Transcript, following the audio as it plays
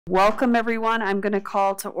Welcome, everyone. I'm going to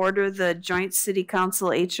call to order the Joint City Council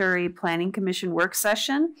HRA Planning Commission work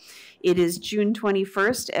session. It is June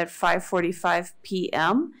 21st at 5:45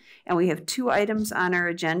 p.m. and we have two items on our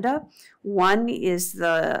agenda. One is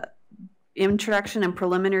the introduction and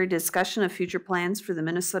preliminary discussion of future plans for the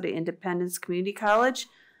Minnesota Independence Community College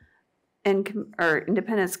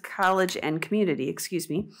Independence College and Community, excuse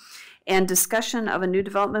me, and discussion of a new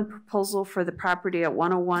development proposal for the property at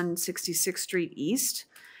 101 66th Street East.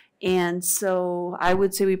 And so I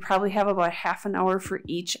would say we probably have about half an hour for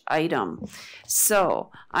each item.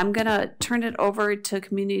 So I'm going to turn it over to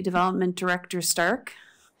Community Development Director Stark.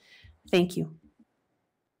 Thank you.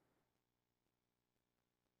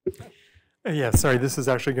 Yeah, sorry, this is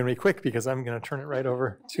actually going to be quick because I'm going to turn it right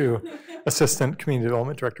over to Assistant Community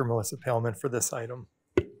Development Director Melissa Paleman for this item.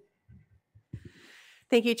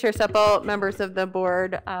 Thank you, Chair Seppel, members of the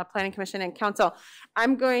board, Planning Commission, and Council.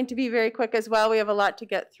 I'm going to be very quick as well. We have a lot to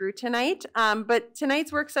get through tonight. But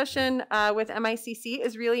tonight's work session with MICC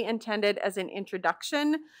is really intended as an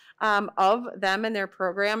introduction of them and their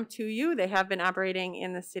program to you. They have been operating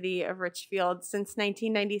in the city of Richfield since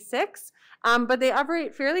 1996, but they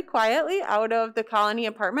operate fairly quietly out of the Colony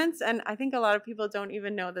Apartments, and I think a lot of people don't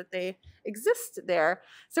even know that they exist there.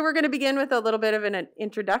 So we're going to begin with a little bit of an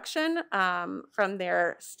introduction from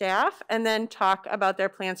their staff and then talk about their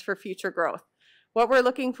plans for future growth. What we're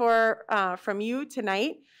looking for from you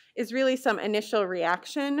tonight is really some initial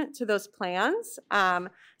reaction to those plans,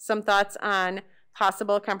 some thoughts on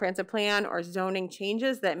possible comprehensive plan or zoning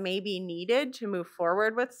changes that may be needed to move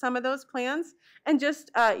forward with some of those plans, and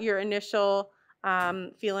just your initial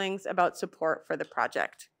feelings about support for the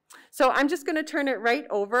project. So I'm just going to turn it right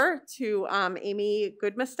over to Amy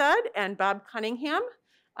Goodmestad and Bob Cunningham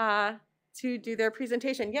to do their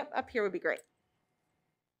presentation. Yep, up here would be great.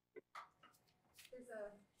 There's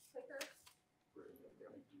a clicker.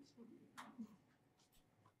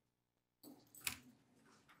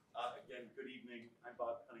 Again, good evening. I'm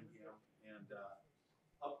Bob Cunningham, and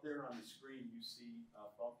up there on the screen you see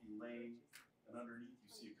Bumpy Lane, and underneath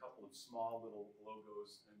you see a couple of small little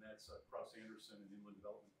logos, and that's Krause Anderson and Inland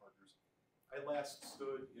Development Partners. I last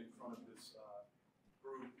stood in front of this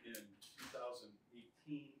group in 2018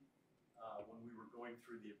 when we were going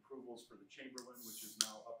through the approvals for the Chamberlain, which is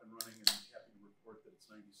now up and running, and I'm happy to report that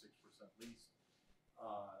it's 96% leased.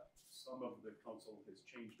 Some of the council has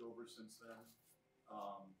changed over since then.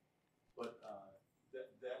 But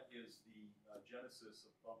that is the genesis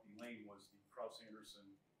of Bumpy Lane, was the Krause Anderson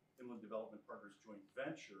Inland Development Partners joint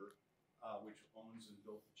venture, which owns and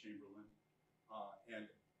built the Chamberlain. And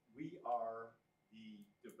we are the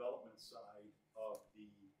development side of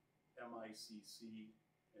the MICC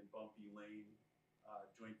and Bumpy Lane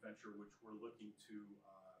joint venture, which we're looking to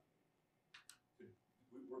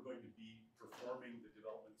we're going to be performing the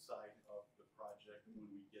development side of the project when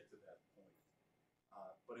we get to that point.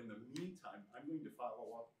 But in the meantime, I'm going to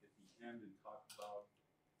follow up at the end and talk about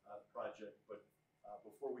the project. But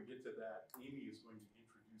before we get to that, Amy is going to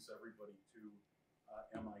introduce everybody to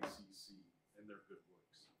MICC and their good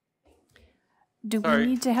works. Do we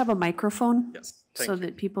need to have a microphone? Yes. So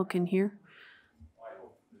that people can hear? I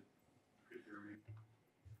hope that you could hear me.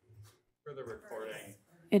 For the recording.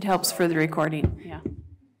 It helps for the recording, yeah.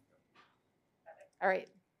 All right.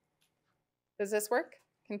 Does this work?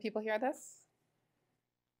 Can people hear this?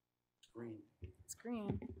 Green. It's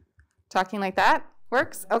green. Talking like that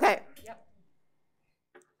works? Okay. Yep.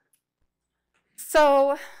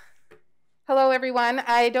 So, hello everyone.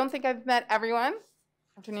 I don't think I've met everyone.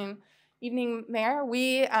 Afternoon, evening, Mayor.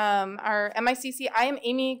 We are MICC. I am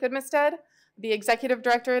Amy Goodmestad, the Executive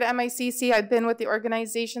Director at MICC. I've been with the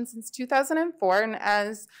organization since 2004, and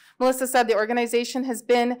as Melissa said, the organization has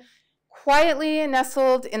been quietly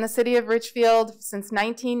nestled in the city of Richfield since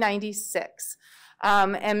 1996.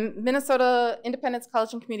 And Minnesota Independence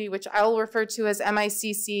College and Community, which I will refer to as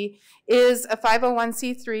MICC, is a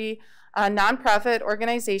 501c3 nonprofit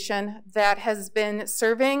organization that has been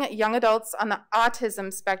serving young adults on the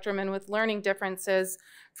autism spectrum and with learning differences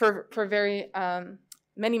for very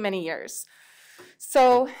many, many years.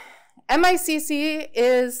 So MICC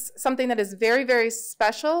is something that is very, very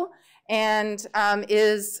special and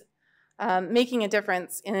is making a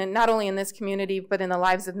difference in not only in this community, but in the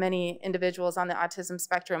lives of many individuals on the autism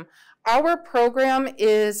spectrum. Our program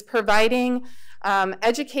is providing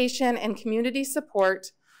education and community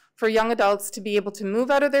support for young adults to be able to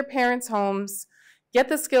move out of their parents' homes, get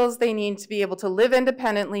the skills they need to be able to live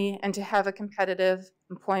independently and to have a competitive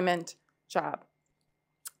employment job.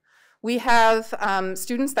 We have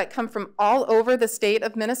students that come from all over the state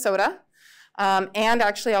of Minnesota and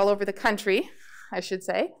actually all over the country. I should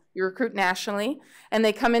say. We recruit nationally, and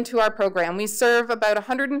they come into our program. We serve about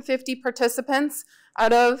 150 participants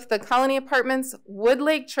out of the Colony Apartments,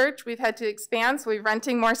 Woodlake Church. We've had to expand, so we're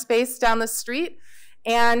renting more space down the street.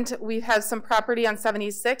 And we have some property on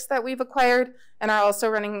 76 that we've acquired and are also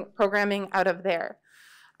running programming out of there.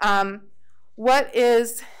 MICC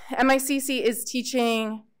is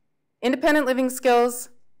teaching independent living skills,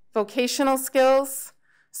 vocational skills,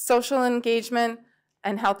 social engagement,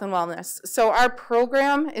 and health and wellness. So our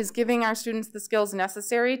program is giving our students the skills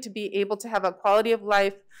necessary to be able to have a quality of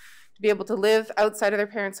life, to be able to live outside of their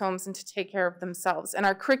parents' homes and to take care of themselves. And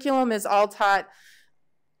our curriculum is all taught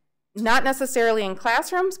not necessarily in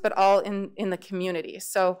classrooms, but all in the community.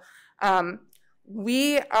 So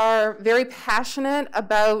we are very passionate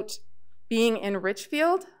about being in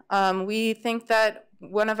Richfield. We think that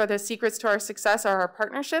one of the secrets to our success are our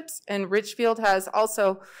partnerships, and Richfield has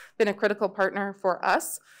also been a critical partner for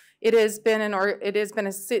us. It has been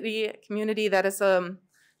a city community that has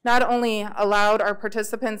not only allowed our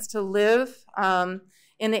participants to live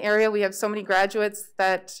in the area. We have so many graduates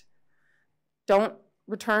that don't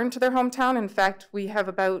return to their hometown. In fact, we have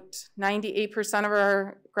about 98% of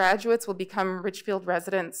our graduates will become Richfield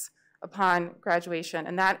residents upon graduation,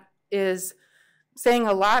 and that is saying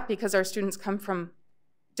a lot because our students come from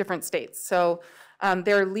different states. So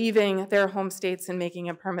they're leaving their home states and making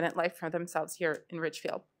a permanent life for themselves here in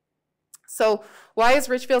Richfield. So why is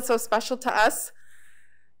Richfield so special to us?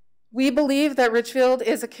 We believe that Richfield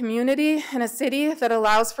is a community and a city that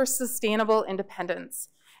allows for sustainable independence.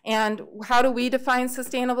 And how do we define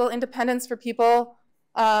sustainable independence for people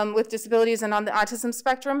with disabilities and on the autism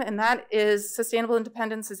spectrum? And that is sustainable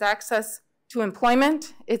independence is access to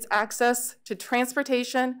employment, it's access to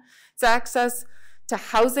transportation, it's access to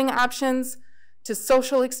housing options, to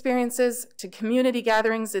social experiences, to community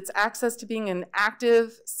gatherings, it's access to being an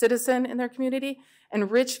active citizen in their community.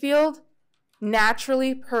 And Richfield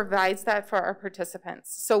naturally provides that for our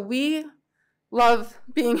participants. So we love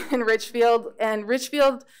being in Richfield, and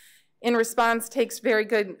Richfield in response takes very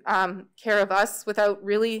good care of us without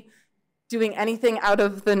really doing anything out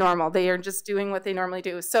of the normal. They are just doing what they normally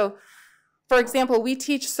do. So for example, we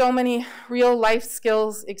teach so many real life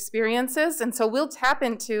skills experiences, and so we'll tap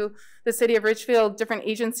into the city of Richfield, different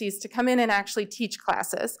agencies to come in and actually teach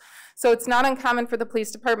classes. So it's not uncommon for the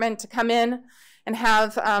police department to come in and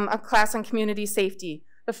have a class on community safety.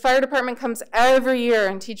 The fire department comes every year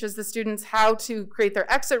and teaches the students how to create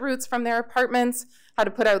their exit routes from their apartments, how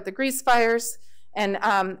to put out the grease fires, and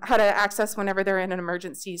how to access whenever they're in an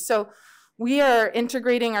emergency. So we are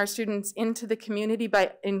integrating our students into the community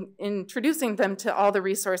by introducing them to all the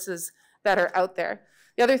resources that are out there.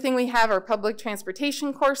 The other thing we have are public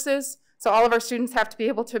transportation courses. So all of our students have to be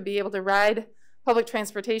able to ride public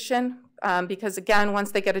transportation because again,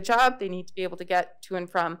 once they get a job, they need to be able to get to and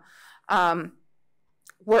from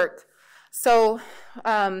work. So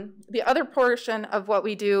the other portion of what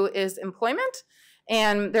we do is employment.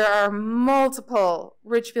 And there are multiple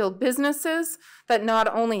Richfield businesses that not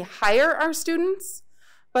only hire our students,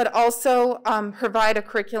 but also provide a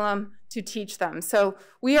curriculum to teach them. So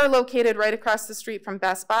we are located right across the street from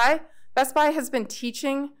Best Buy. Best Buy has been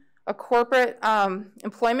teaching a corporate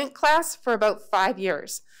employment class for about 5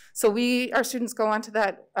 years. So our students go onto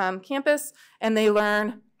that campus and they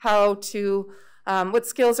learn how to, what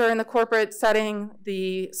skills are in the corporate setting,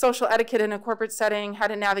 the social etiquette in a corporate setting, how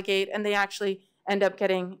to navigate, and they actually end up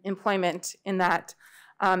getting employment in that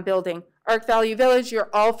building. Arc Value Village, you're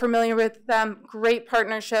all familiar with them, great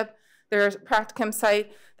partnership. There's a practicum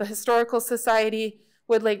site, the Historical Society,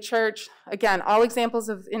 Woodlake Church, again, all examples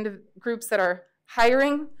of groups that are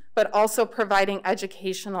hiring, but also providing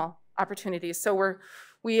educational opportunities. So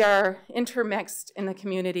we are intermixed in the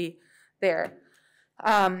community there.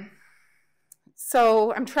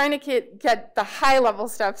 So I'm trying to get the high level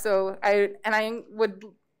stuff. So I would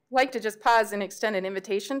like to just pause and extend an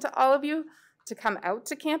invitation to all of you to come out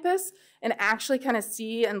to campus and actually kind of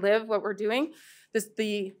see and live what we're doing.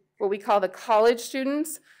 What we call the college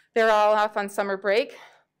students, they're all off on summer break.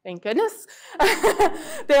 Thank goodness.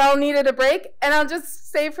 They all needed a break. And I'll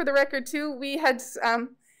just say for the record too,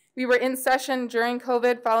 we were in session during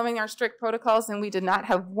COVID following our strict protocols, and we did not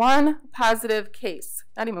have one positive case,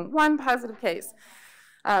 not even one positive case.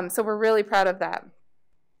 So we're really proud of that.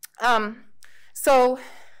 So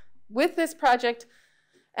with this project,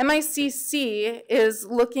 MICC is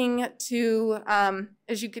looking to,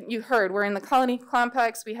 as you heard, we're in the Colony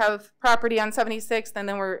Complex, we have property on 76th, and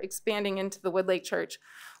then we're expanding into the Woodlake Church.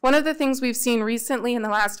 One of the things we've seen recently in the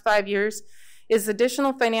last 5 years is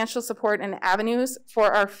additional financial support and avenues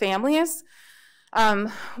for our families.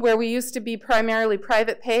 where we used to be primarily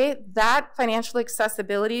private pay, that financial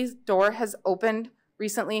accessibility door has opened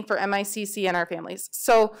recently for MICC and our families.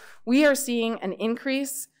 So we are seeing an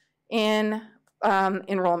increase in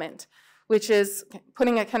enrollment, which is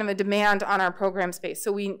putting a kind of a demand on our program space.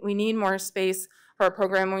 So we need more space for our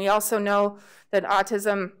program. We also know that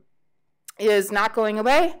autism is not going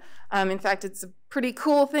away. In fact, it's a pretty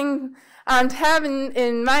cool thing to have,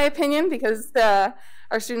 in my opinion, because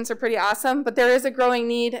our students are pretty awesome. But there is a growing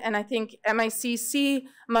need, and I think MICC,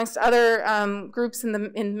 amongst other groups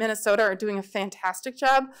in Minnesota, are doing a fantastic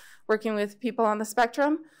job working with people on the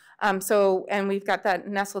spectrum. And we've got that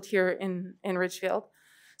nestled here in Ridgefield.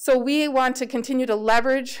 So we want to continue to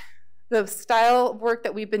leverage the style of work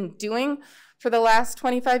that we've been doing for the last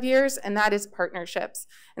 25 years, and that is partnerships.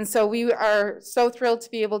 And so we are so thrilled to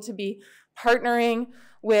be able to be partnering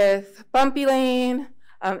with Bumpy Lane,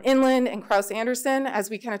 Inland, and Krause-Anderson as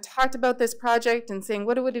we kind of talked about this project and saying,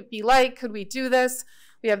 what would it be like? Could we do this?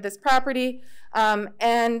 We have this property.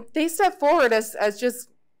 And they stepped forward as just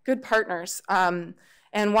good partners and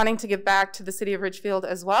wanting to give back to the city of Ridgefield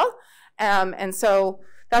as well. And so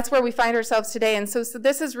that's where we find ourselves today. And so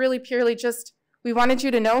this is really purely just, we wanted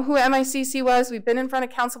you to know who MICC was. We've been in front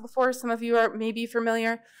of council before. Some of you are maybe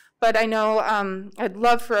familiar, but I know I'd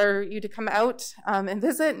love for you to come out and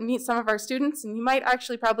visit and meet some of our students. And you might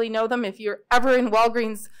actually probably know them if you're ever in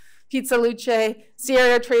Walgreens, Pizza Luce,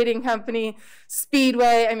 Sierra Trading Company,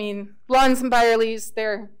 Speedway. I mean, Lunds and Byerly's,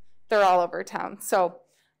 they're all over town. So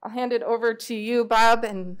I'll hand it over to you, Bob,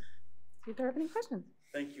 and see if there are any questions.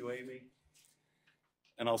 Thank you, Amy.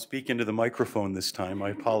 And I'll speak into the microphone this time. I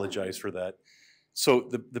apologize for that. So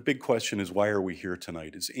the big question is, why are we here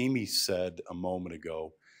tonight? As Amy said a moment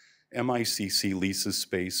ago, MICC leases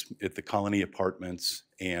space at the Colony Apartments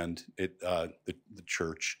and at the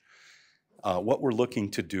church. What we're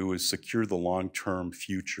looking to do is secure the long-term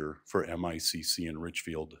future for MICC in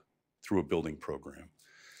Ridgefield through a building program.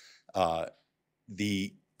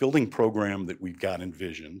 The building program that we've got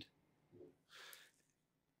envisioned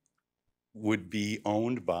would be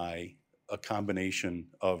owned by a combination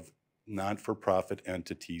of not-for-profit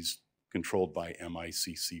entities controlled by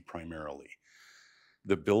MICC primarily.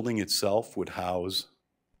 The building itself would house,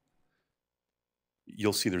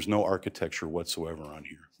 you'll see there's no architecture whatsoever on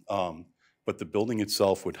here, but the building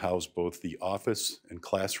itself would house both the office and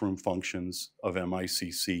classroom functions of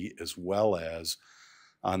MICC, as well as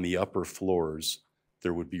on the upper floors,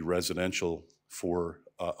 there would be residential for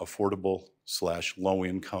affordable /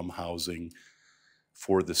 low-income housing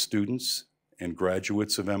for the students and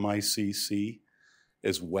graduates of MICC,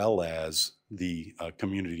 as well as the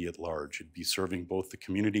community at large. It'd be serving both the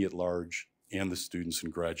community at large and the students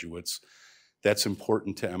and graduates. That's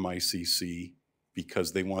important to MICC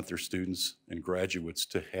because they want their students and graduates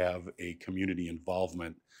to have a community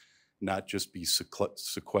involvement, not just be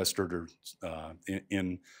sequestered or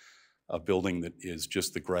in a building that is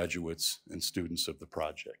just the graduates and students of the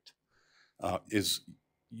project.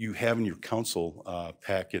 You have in your council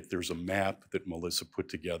packet, there's a map that Melissa put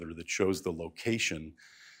together that shows the location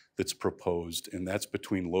that's proposed, and that's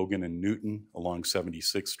between Logan and Newton along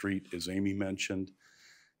 76th Street, as Amy mentioned.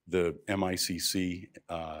 The MICC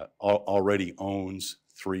already owns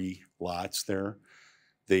 3 lots there.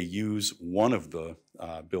 They use one of the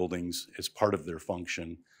buildings as part of their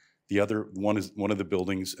function. The other one is one of the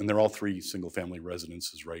buildings, and they're all 3 single-family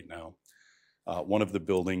residences right now. One of the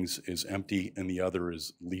buildings is empty, and the other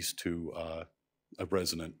is leased to a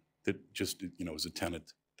resident that just, is a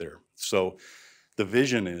tenant there. So the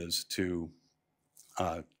vision is to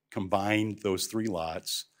combine those 3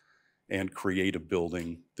 lots and create a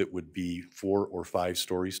building that would be 4 or 5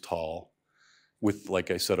 stories tall with, like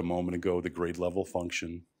I said a moment ago, the grade level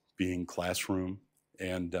function being classroom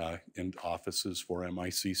and offices for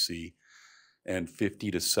MICC, and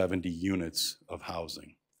 50 to 70 units of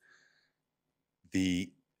housing.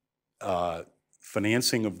 The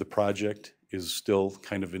financing of the project is still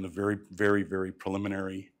kind of in a very, very, very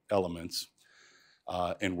preliminary elements.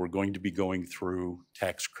 And we're going to be going through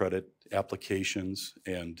tax credit applications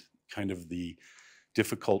and kind of the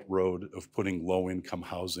difficult road of putting low-income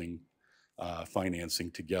housing financing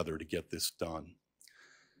together to get this done.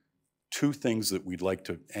 2 things that we'd like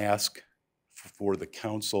to ask for the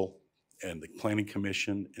council and the Planning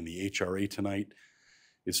Commission and the HRA tonight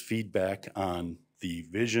is feedback on the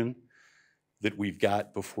vision that we've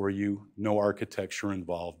got before you. No architecture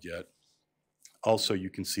involved yet. Also, you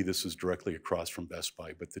can see this is directly across from Best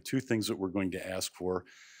Buy, but the 2 things that we're going to ask for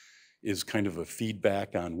is kind of a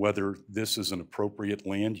feedback on whether this is an appropriate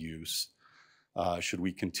land use. Should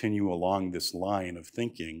we continue along this line of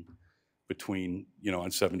thinking between, on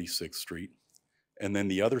 76th Street, And then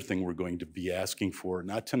the other thing we're going to be asking for,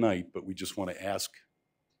 not tonight, but we just want to ask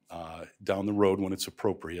down the road when it's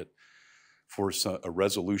appropriate, for a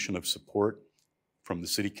resolution of support from the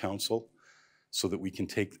City Council so that we can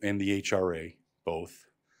take, and the HRA, both,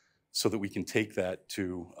 so that we can take that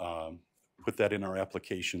to put that in our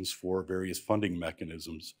applications for various funding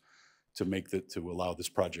mechanisms to allow this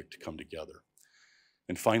project to come together.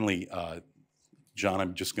 And finally, John,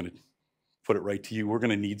 I'm just going to put it right to you. We're going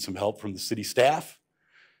to need some help from the city staff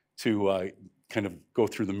to kind of go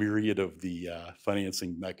through the myriad of the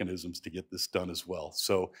financing mechanisms to get this done as well.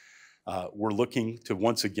 So we're looking to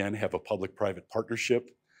once again have a public-private partnership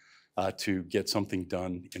to get something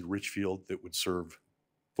done in Richfield that would serve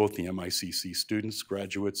both the MICC students,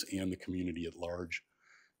 graduates, and the community at large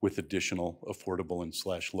with additional affordable and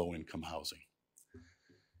 / low-income housing.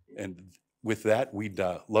 And with that, we'd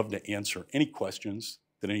love to answer any questions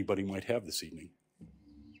that anybody might have this evening.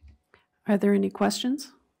 Are there any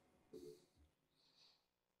questions?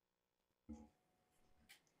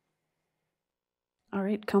 All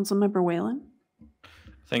right, Councilmember Whalen.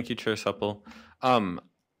 Thank you, Chair Supple.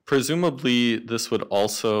 Presumably, this would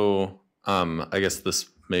also, I guess this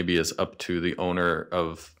maybe is up to the owner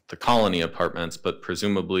of the Colony Apartments, but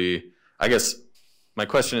presumably, I guess my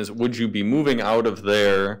question is, would you be moving out of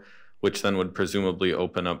there, which then would presumably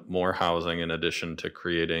open up more housing in addition to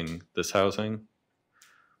creating this housing?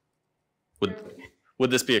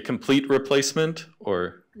 Would this be a complete replacement,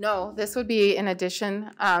 or? No, this would be in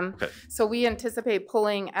addition. Okay. So we anticipate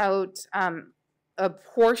pulling out a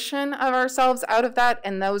portion of ourselves out of that,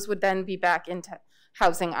 and those would then be back into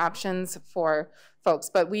housing options for folks.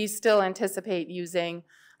 But we still anticipate using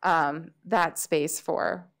that space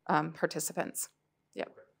for participants.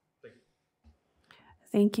 Yep. Thank you.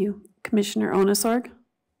 Thank you. Commissioner Onesorg.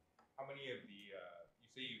 How many of the, you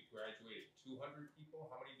say you graduated 200 people?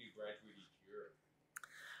 How many do you graduate each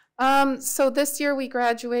year? So this year we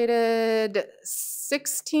graduated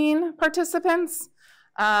 16 participants.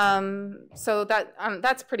 So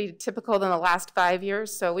that's pretty typical in the last 5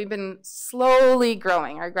 years. So we've been slowly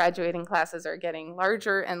growing. Our graduating classes are getting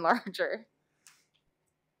larger and larger.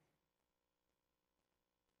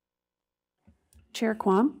 Chair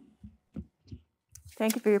Quam.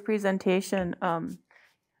 Thank you for your presentation.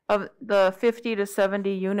 Of the 50 to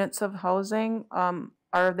 70 units of housing,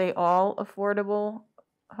 are they all affordable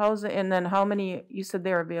housing? And then how many, you said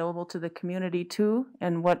they're available to the community too?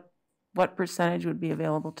 And what percentage would be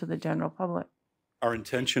available to the general public? Our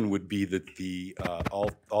intention would be that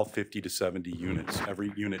all 50 to 70 units,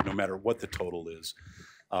 every unit, no matter what the total is,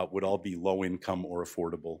 would all be low income or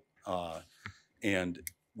affordable. And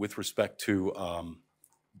with respect to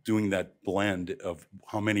doing that blend of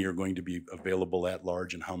how many are going to be available at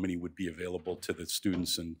large and how many would be available to the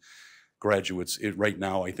students and graduates, right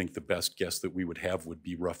now I think the best guess that we would have would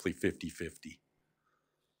be roughly 50-50.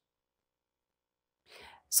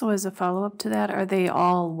 So as a follow-up to that, are they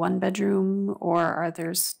all one bedroom or are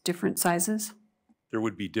there different sizes? There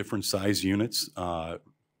would be different size units.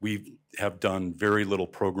 We have done very little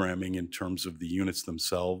programming in terms of the units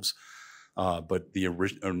themselves, but the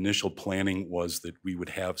initial planning was that we would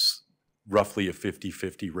have roughly a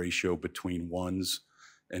 50-50 ratio between ones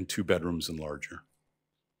and 2 bedrooms and larger.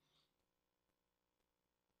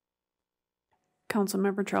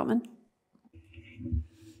 Councilmember Troutman.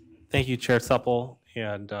 Thank you, Chair Supple,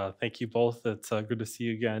 and thank you both. It's good to see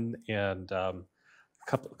you again. And a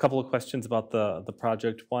couple of questions about the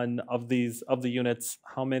project. One, of the units,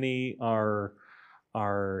 how many are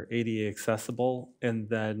ADA accessible? And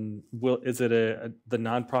then is it the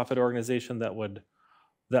nonprofit organization that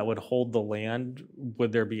would hold the land?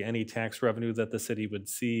 Would there be any tax revenue that the city would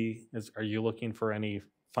see? Are you looking for any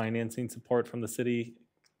financing support from the city?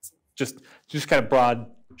 Just kind of broad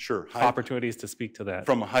opportunities to speak to that.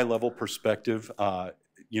 From a high level perspective, I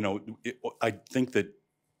think that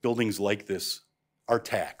buildings like this are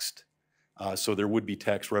taxed. So there would be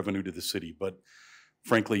tax revenue to the city. But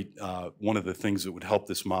frankly, one of the things that would help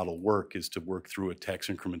this model work is to work through a tax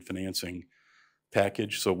increment financing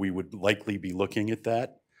package. So we would likely be looking at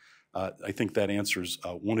that. I think that answers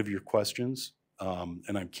one of your questions.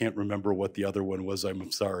 And I can't remember what the other one was.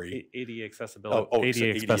 I'm sorry. ADA accessibility.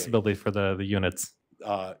 ADA accessibility for the units.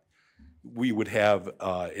 We would have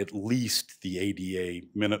at least the ADA.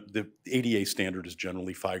 The ADA standard is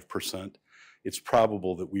generally 5%. It's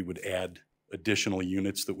probable that we would add additional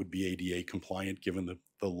units that would be ADA compliant given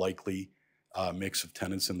the likely mix of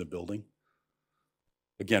tenants in the building.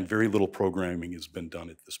 Again, very little programming has been done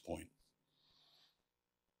at this point.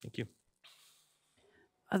 Thank you.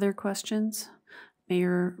 Other questions?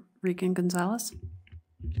 Mayor Regan Gonzalez.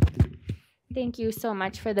 Thank you so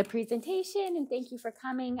much for the presentation and thank you for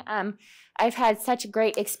coming. I've had such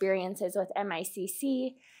great experiences with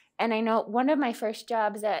MICC, and I know one of my first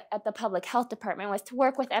jobs at the public health department was to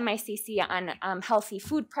work with MICC on healthy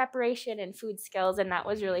food preparation and food skills, and that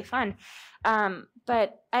was really fun.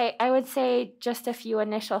 But I would say just a few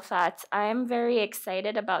initial thoughts. I'm very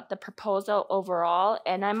excited about the proposal overall,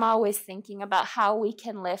 and I'm always thinking about how we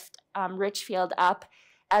can lift Richfield up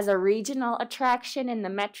as a regional attraction in the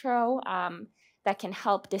metro that can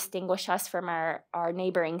help distinguish us from our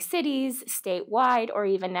neighboring cities, statewide, or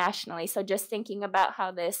even nationally. So just thinking about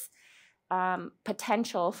how this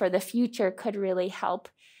potential for the future could really help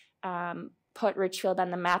put Richfield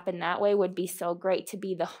on the map in that way would be so great to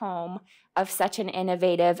be the home of such an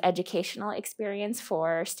innovative educational experience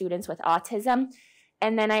for students with autism.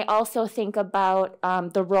 And then I also think about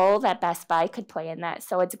the role that Best Buy could play in that.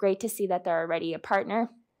 So it's great to see that they're already a partner.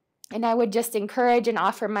 And I would just encourage and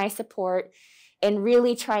offer my support in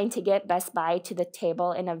really trying to get Best Buy to the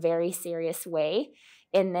table in a very serious way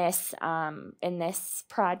in this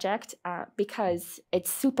project because it's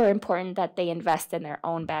super important that they invest in their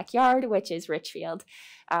own backyard, which is Richfield,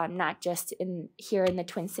 not just here in the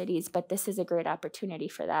Twin Cities, but this is a great opportunity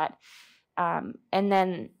for that. And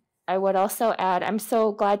then I would also add, I'm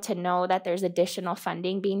so glad to know that there's additional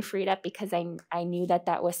funding being freed up because I knew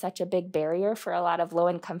that was such a big barrier for a lot of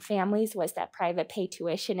low-income families was that private pay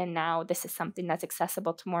tuition, and now this is something that's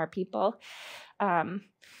accessible to more people.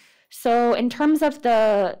 So in terms of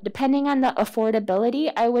depending on the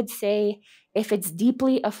affordability, I would say if it's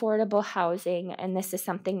deeply affordable housing, and this is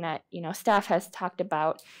something that staff has talked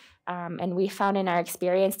about, and we found in our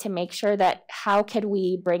experience to make sure that how could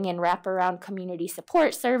we bring in wraparound community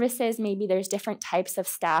support services, maybe there's different types of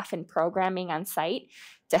staff and programming on site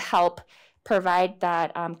to help provide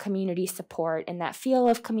that community support and that feel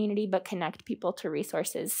of community, but connect people to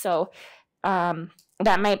resources. So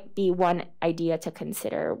that might be one idea to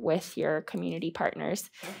consider with your community partners.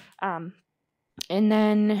 And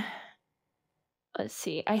then let's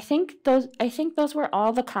see, I think those were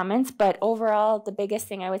all the comments, but overall, the biggest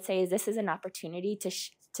thing I would say is this is an opportunity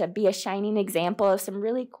to be a shining example of some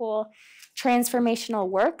really cool transformational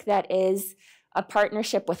work that is a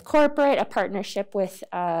partnership with corporate, a partnership with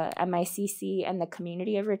MICC and the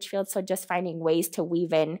community of Richfield. So just finding ways to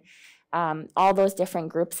weave in all those different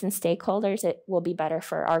groups and stakeholders, it will be better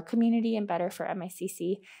for our community and better for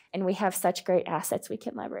MICC. And we have such great assets we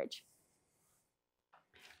can leverage.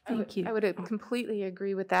 Thank you. I would completely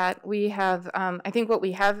agree with that. We have, I think what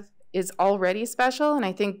we have is already special, and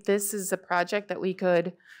I think this is a project that we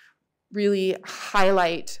could really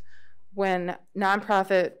highlight when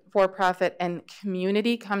nonprofit, for-profit, and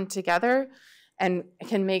community come together and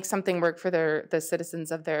can make something work for the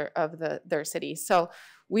citizens of their city. So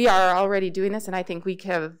we are already doing this, and I think we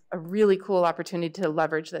have a really cool opportunity to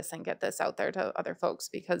leverage this and get this out there to other folks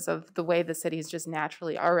because of the way the city is just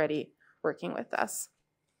naturally already working with us.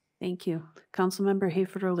 Thank you. Councilmember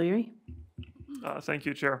Hayford O'Leary. Thank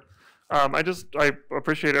you, Chair. I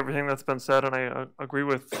appreciate everything that's been said, and I agree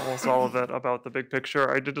with almost all of it about the big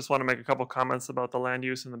picture. I did just want to make a couple comments about the land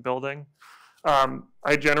use in the building.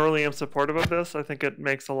 I generally am supportive of this. I think it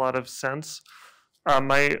makes a lot of sense.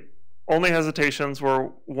 My only hesitations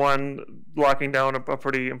were, one, locking down a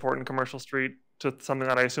pretty important commercial street to something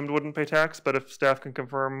that I assumed wouldn't pay tax, but if staff can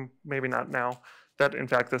confirm, maybe not now, that in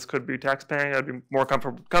fact this could be tax paying, I'd be more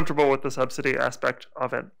comfortable with the subsidy aspect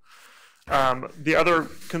of it. The other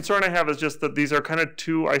concern I have is just that these are kind of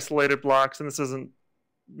two isolated blocks, and this isn't,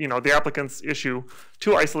 the applicant's issue,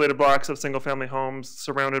 two isolated blocks of single family homes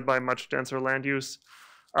surrounded by much denser land use.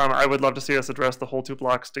 I would love to see us address the whole two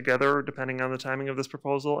blocks together, depending on the timing of this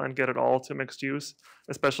proposal, and get it all to mixed use,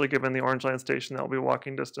 especially given the Orange Line station that will be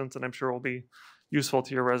walking distance and I'm sure will be useful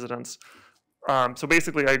to your residents. So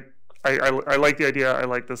basically, I like the idea, I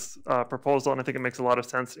like this proposal, and I think it makes a lot of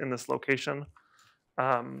sense in this location.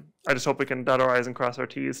 I just hope we can dot our I's and cross our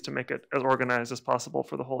T's to make it as organized as possible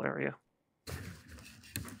for the whole area.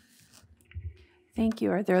 Thank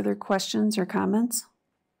you. Are there other questions or comments?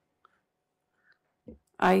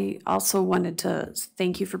 I also wanted to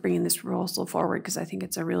thank you for bringing this proposal forward because I think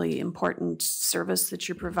it's a really important service that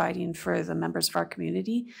you're providing for the members of our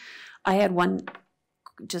community. I had one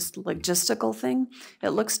just logistical thing. It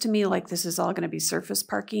looks to me like this is all going to be surface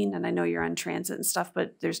parking, and I know you're on transit and stuff,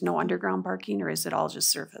 but there's no underground parking, or is it all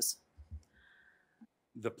just surface?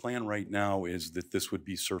 The plan right now is that this would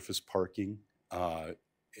be surface parking,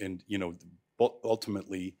 and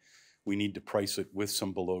ultimately we need to price it with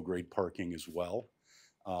some below grade parking as well.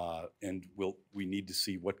 And we need to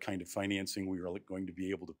see what kind of financing we are going to be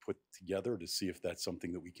able to put together to see if that's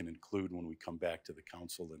something that we can include when we come back to the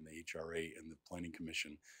council and the HRA and the Planning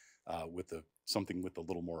Commission with something with a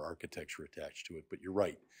little more architecture attached to it. But you're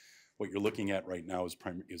right. What you're looking at right now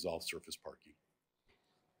is all surface parking.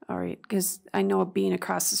 All right, because I know being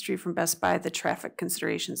across the street from Best Buy, the traffic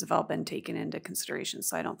considerations have all been taken into consideration,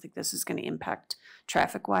 so I don't think this is going to impact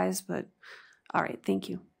traffic-wise, but all right, thank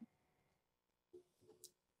you.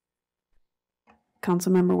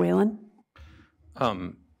 Councilmember Whalen?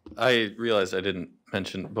 I realized I didn't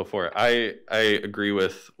mention before. I agree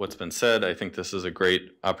with what's been said. I think this is a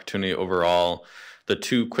great opportunity overall. The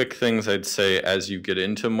two quick things I'd say as you get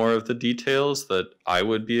into more of the details that I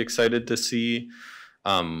would be excited to see.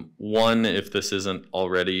 One, if this isn't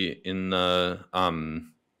already in the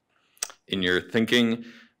in your thinking,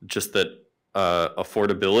 just that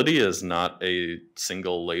affordability is not a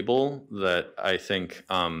single label. That I think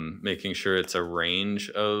making sure it's a range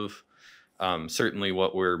of certainly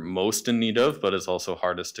what we're most in need of, but is also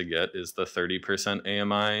hardest to get, is the 30%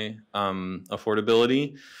 AMI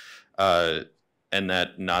affordability, and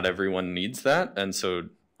that not everyone needs that, and so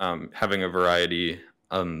having a variety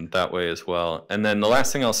that way as well. And then the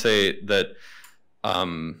last thing I'll say that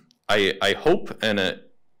I hope, and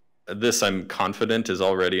this I'm confident is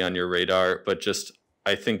already on your radar, but just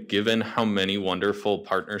I think given how many wonderful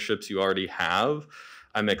partnerships you already have,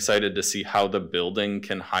 I'm excited to see how the building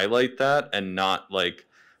can highlight that and not like,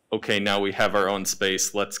 okay, now we have our own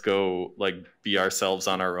space, let's go like be ourselves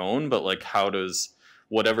on our own, but like how does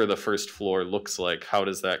whatever the first floor looks like, how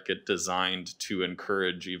does that get designed to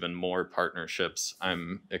encourage even more partnerships?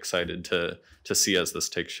 I'm excited to see as this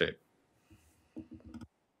takes shape.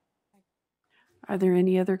 Are there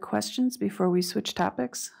any other questions before we switch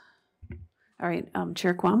topics? All right,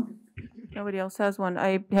 Chair Quam? Nobody else has one.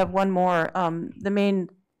 I have one more. The main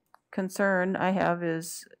concern I have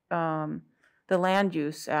is the land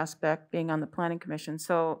use aspect being on the Planning Commission.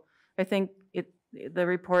 So I think the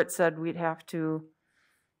report said we'd have to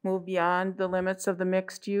move beyond the limits of the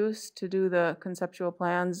mixed use to do the conceptual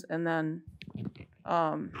plans, and then the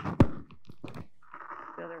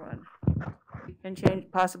other one,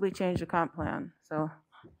 and possibly change the comp plan. So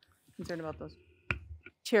concerned about those.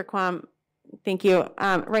 Chair Quam, thank you.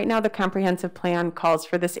 Right now, the comprehensive plan calls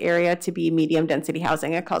for this area to be medium density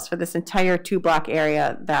housing. It calls for this entire 2-block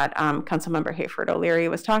area that Councilmember Hayford O'Leary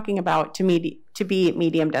was talking about to be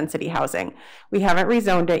medium density housing. We haven't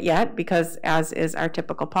rezoned it yet because, as is our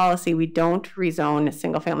typical policy, we don't rezone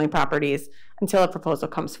single family properties until a proposal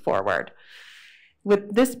comes forward.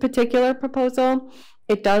 With this particular proposal,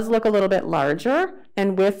 it does look a little bit larger,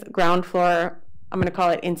 and with ground floor, I'm going to call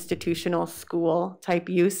it institutional school type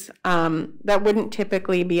use, that wouldn't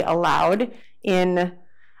typically be allowed in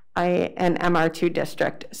an MR2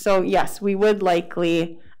 district. So yes, we would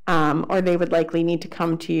likely, or they would likely need to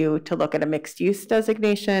come to you to look at a mixed use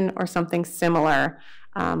designation or something similar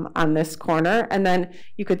on this corner. And then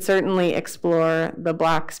you could certainly explore the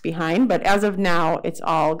blocks behind, but as of now, it's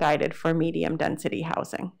all guided for medium density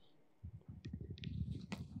housing.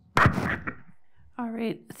 All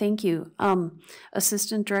right, thank you.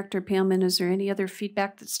 Assistant Director Peelman, is there any other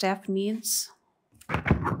feedback that staff needs?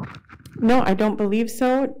 No, I don't believe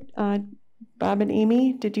so. Bob and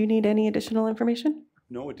Amy, did you need any additional information?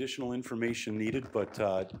 No additional information needed, but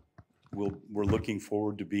we're looking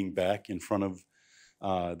forward to being back in front of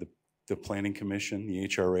the Planning Commission, the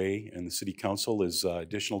HRA, and the City Council as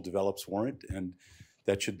additional develops warrant, and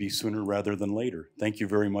that should be sooner rather than later. Thank you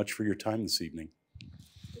very much for your time this evening.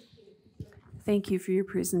 Thank you for your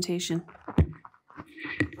presentation.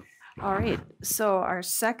 All right, so our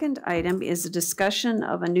second item is a discussion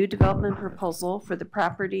of a new development proposal for the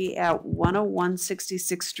property at 101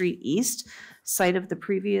 66th Street East, site of the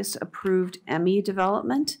previous approved ME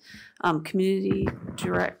development. Community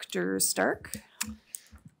Director Stark.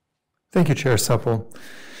 Thank you, Chair Supple.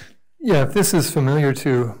 Yeah, if this is familiar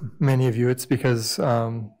to many of you, it's because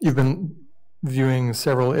you've been viewing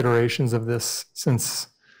several iterations of this since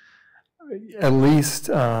at least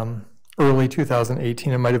early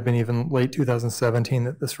 2018. It might have been even late 2017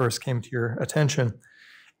 that this first came to your attention.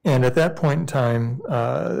 And at that point in time,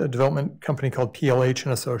 a development company called PLH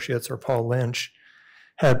and Associates, or Paul Lynch,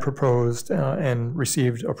 had proposed and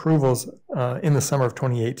received approvals in the summer of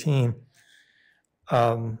 2018.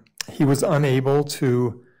 He was unable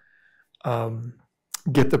to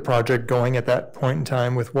get the project going at that point in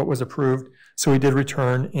time with what was approved, so he did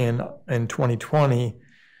return in 2020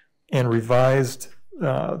 and revised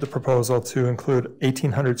the proposal to include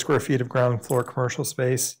 1,800 square feet of ground floor commercial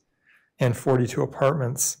space and 42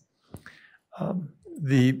 apartments.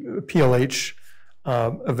 The PLH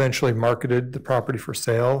eventually marketed the property for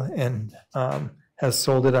sale and has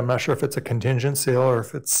sold it. I'm not sure if it's a contingent sale or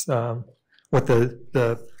if it's what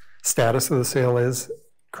the status of the sale is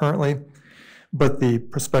currently. But the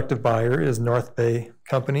prospective buyer is North Bay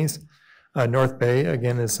Companies. North Bay,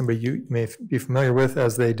 again, is somebody you may be familiar with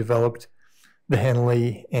as they developed the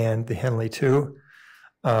Henley and the Henley 2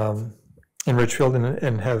 in Richfield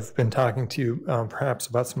and have been talking to you perhaps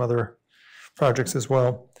about some other projects as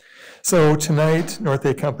well. So tonight, North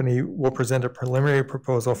Bay Company will present a preliminary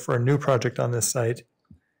proposal for a new project on this site.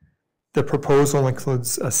 The proposal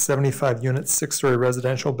includes a 75-unit, 6-story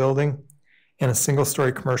residential building and a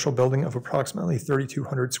single-story commercial building of approximately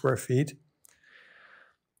 3,200 square feet.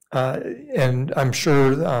 And I'm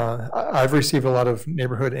sure I've received a lot of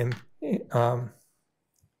neighborhood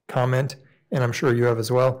comment, and I'm sure you have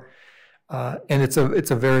as well. And it's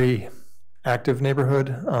a very active neighborhood,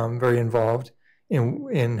 very involved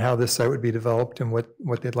in how this site would be developed and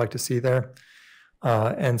what they'd like to see there.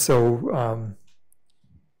 And so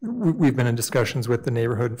we've been in discussions with the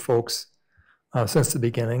neighborhood folks since the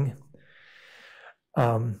beginning.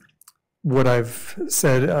 What I've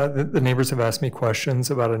said, the neighbors have asked me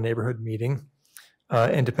questions about a neighborhood meeting,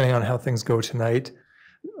 and depending on how things go tonight,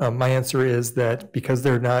 my answer is that because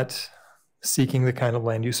they're not seeking the kind of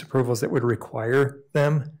land use approvals that would require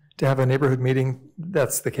them to have a neighborhood meeting,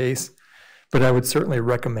 that's the case. But I would certainly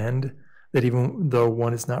recommend that even though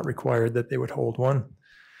one is not required, that they would hold one.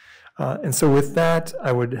 And so with that,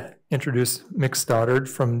 I would introduce Mick Stoddard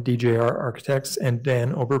from DJR Architects and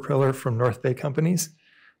Dan Oberpiller from North Bay Companies.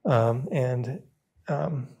 If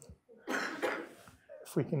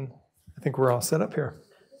we can, I think we're all set up here.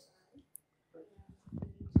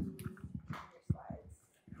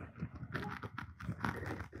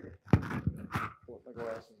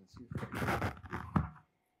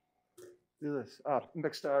 Do this.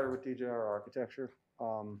 Mick Stoddard with DJR Architecture.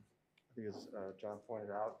 I think as John pointed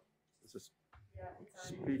out, let's just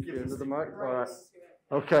speak into the mic. All right.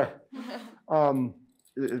 Okay.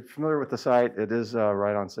 Familiar with the site, it is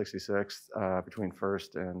right on 66th between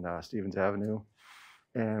First and Stevens Avenue.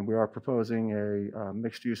 And we are proposing a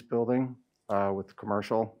mixed-use building with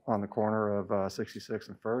commercial on the corner of 66th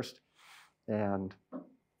and First. And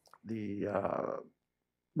the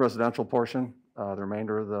residential portion, the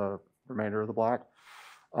remainder of the block.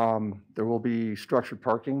 There will be structured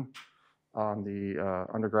parking on the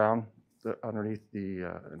underground, underneath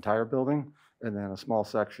the entire building, and then a small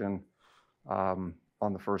section on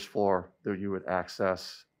the first floor that you would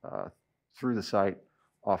access through the site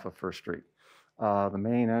off of First Street. The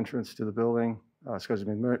main entrance to the building,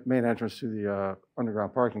 main entrance to the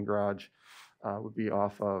underground parking garage would be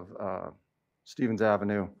off of Stevens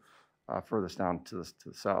Avenue, furthest down to the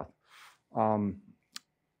south.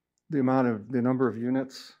 The number of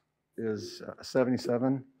units is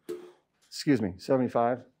 75.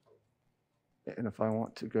 And if I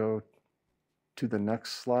want to go to the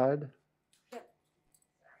next slide. Yep.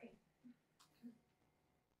 Sorry.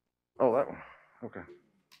 Oh, that one. Okay.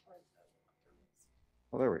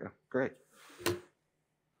 Well, there we go. Great.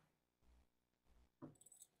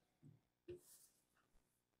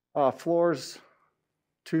 Floors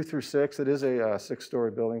 2 through 6. It is a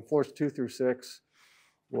 6-story building. Floors 2 through 6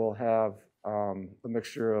 will have a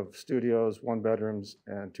mixture of studios, 1-bedrooms,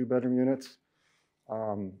 and 2-bedroom units.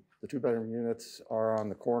 The 2-bedroom units are on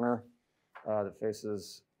the corner that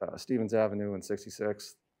faces Stevens Avenue and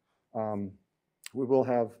 66th. We will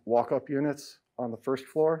have walk-up units on the first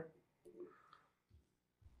floor.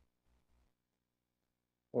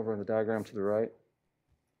 Over in the diagram to the right.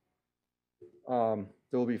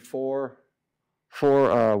 There will be four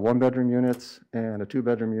 1-bedroom units and a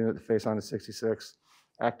 2-bedroom unit that face onto 66th.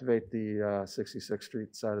 Activate the 66th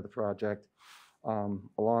Street side of the project,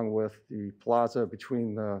 along with the plaza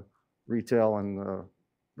between the retail and the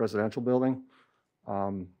residential building.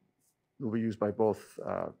 Will be used by both,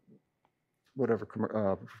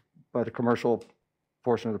 by the commercial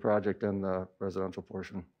portion of the project and the residential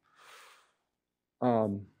portion.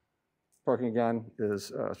 Parking again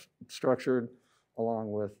is structured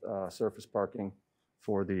along with surface parking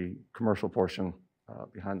for the commercial portion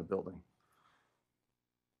behind the building.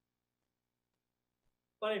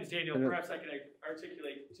 My name is Daniel. Perhaps I can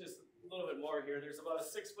articulate just a little bit more here. There's about a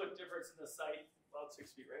 6-foot difference in the site, about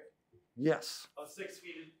 6 feet, right? Yes. About 6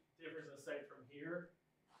 feet difference in the site from here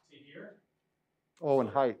to here. Oh, in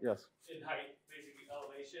height, yes. In height, basically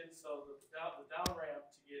elevation. So the down ramp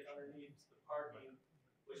to get underneath the parking,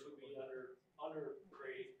 which would be under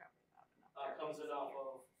grade, comes in off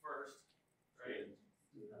of First, right?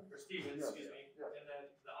 Or Stevens, excuse me. And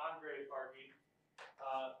then the on-grade parking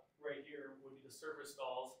right here would be the surface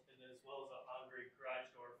stalls, and then as well as the on-grade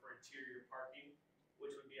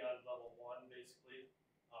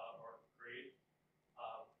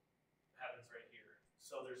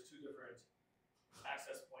So there's two different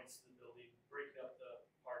access points to the building, breaking up the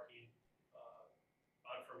parking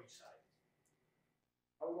on from each side.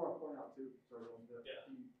 I would want to point out too, sir, that Yeah.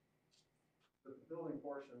 the building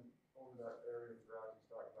portion over that area of the garage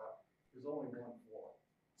he's talking about is only one floor.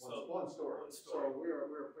 One story. So we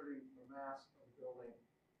are putting the mass of the building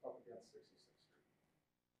up against 66th Street.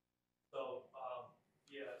 So,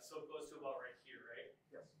 yeah, so it goes to about right here, right?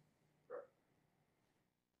 Yes, correct.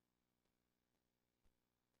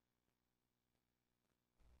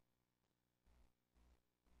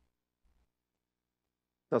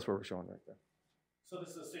 That's what we're showing right there. So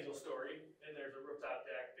this is a single story, and there's a rooftop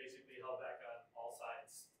deck basically held back on all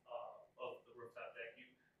sides of the rooftop deck.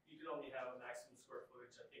 You can only have a maximum square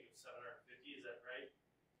footage, I think, of 750. Is that right?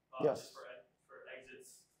 Yes. Just for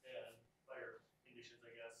exits and fire conditions,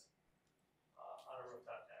 I guess, on a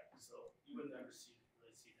rooftop deck. So you would never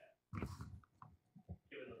really see that,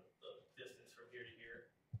 given the distance from here to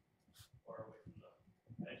here, or away from the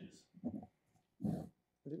edges.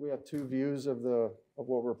 I think we have two views of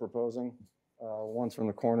what we're proposing. One's from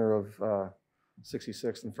the corner of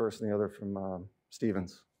 66th and First, and the other from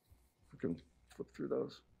Stevens. We can flip through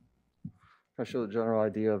those. I show the general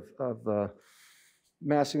idea of the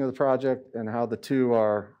massing of the project and how the two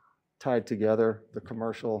are tied together, the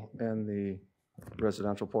commercial and the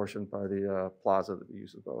residential portion by the plaza that we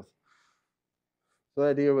use of both. So the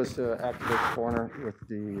idea was to activate the corner with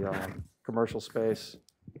the commercial space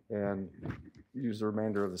and use the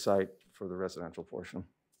remainder of the site for the residential portion.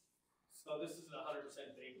 So this isn't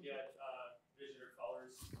 100% baked yet. Visioner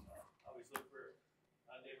colors always look for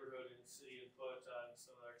neighborhood and city input on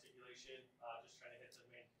some of the articulation. Just trying to hit the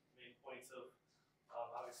main points of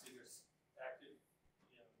obviously there's active,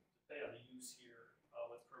 depending on the use here,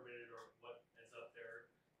 what's permitted or what ends up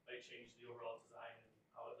there might change the overall design and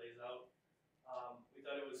how it lays out. We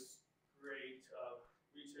thought it was great.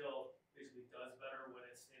 Retail basically does better when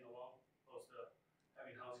it's standalone, opposed to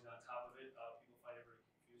having housing on top of it. People find it very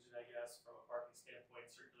confusing, I guess, from a parking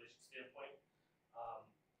standpoint, circulation standpoint,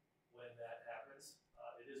 when that happens.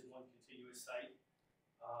 It is one continuous site.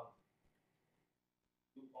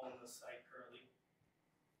 We own the site currently,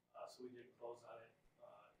 so we did close on it.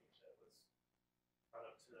 I think that was brought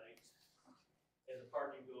up tonight. And the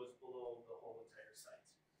parking goes below the whole entire site,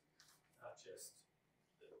 not just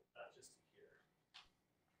in here.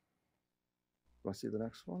 Want to see the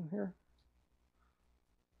next one here?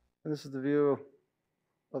 And this is the view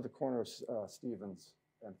of the corner of Stevens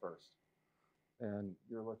and First. And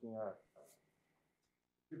you're looking at a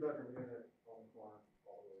two-bedroom unit on the corner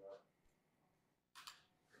all the way up.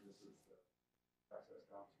 And this is the access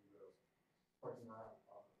down to the parking lot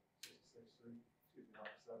off of 66th Street, off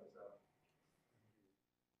 77.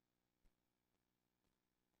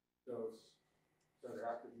 Shows that are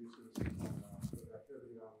active uses of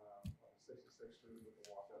activity on 66th Street with the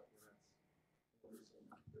walk-up units. There's some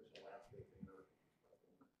additional landscaping there.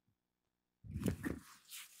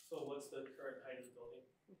 So what's the current height of the building?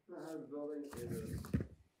 The current height of the building is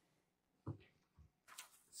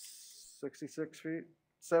 66 feet,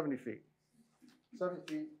 70 feet. 70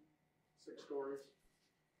 feet, 6 stories.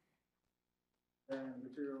 And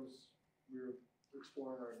materials we're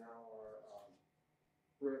exploring right now are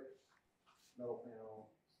brick, metal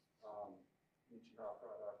panel, HRA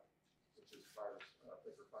product, which is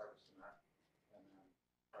thicker fiber cement, and then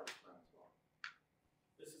fiber cement as well.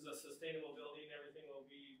 This is a sustainable building. Everything will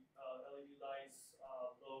be LED lights,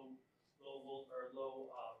 low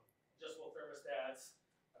adjustable thermostats.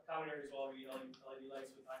 Common areas will all be LED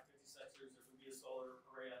lights with occupancy sensors. There would be a solar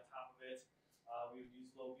array on top of it. We would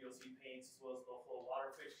use low VOC paints as well as low flow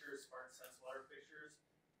water fixtures, smart sense water fixtures.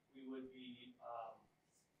 We would be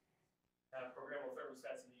have programmable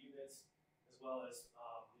thermostats in the units, as well as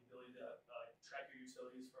the ability to track your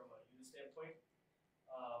utilities from a unit standpoint.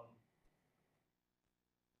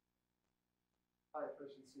 High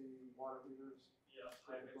efficiency water heaters. Yeah,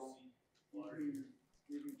 high efficiency water.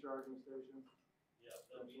 EV charging station. Yeah,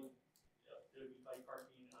 there'll be bike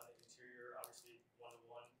parking on the interior, obviously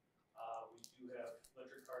one-to-one. We do have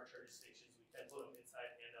electric car charging stations. We can put them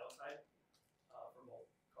inside and outside for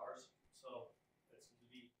both cars. So that seems to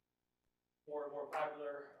be more and more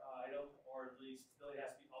popular item, or at least the building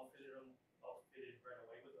has to be outfitted right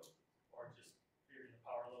away with them, or just figuring the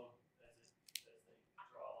power load as they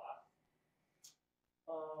draw a lot.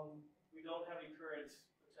 We don't have any current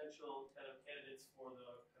potential tenant candidates for the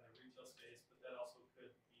kind of retail space, but that also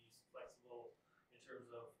could be flexible in terms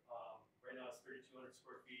of right now it's 3,200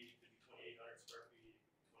 square feet, it could be 2,800 square feet,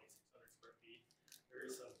 2,600 square feet. There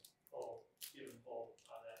is some give and pull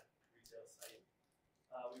on that retail site.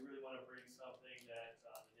 We really want to bring something that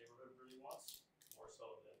the neighborhood really wants, more so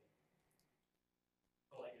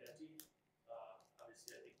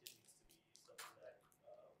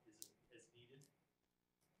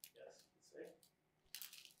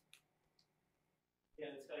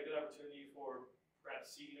opportunity for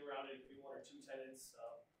perhaps seating around it. It could be 1 or 2 tenants.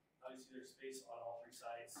 Obviously, there's space on all 3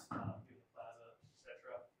 sides, given the plaza,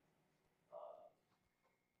 etc.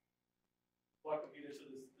 Walk computer, so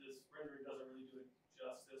this rendering doesn't really do it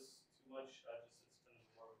justice too much. Just it's kind of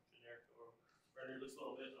more generic or render. Looks a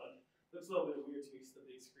little bit weird to me. It's the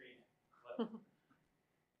big screen, but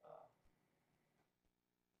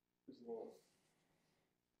There's a little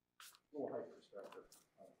height perspective.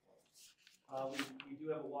 we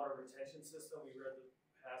do have a water retention system. We read the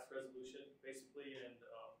past resolution basically, and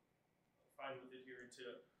fine with adhering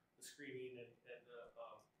to the screening and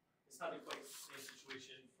it's not quite the same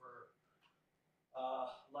situation for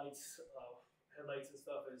lights, headlights and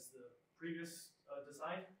stuff as the previous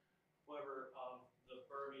design. However, the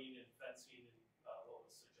berming and fencing and what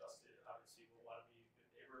was suggested, obviously we'll want to be a good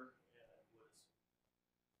neighbor and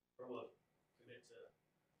will commit to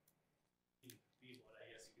be one, I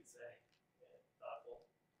guess you could say, and thoughtful.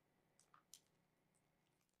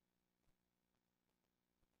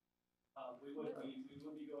 We would be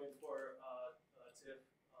going for TIF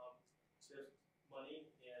money,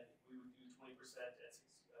 and we would do 20% at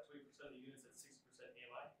 20% of the units at 60%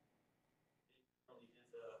 AMI. It currently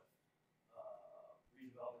is a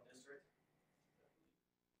redevelopment district.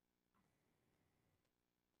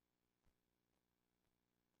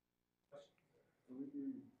 We'd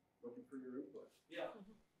be looking for your input. Yeah.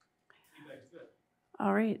 Feedback is good.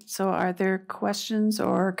 All right, so are there questions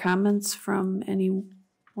or comments from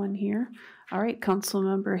anyone here? All right,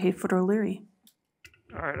 Councilmember Hayfoot O'Leary.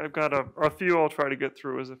 All right, I've got a few I'll try to get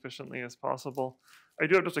through as efficiently as possible. I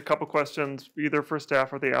do have just a couple questions, either for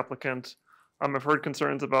staff or the applicant. I've heard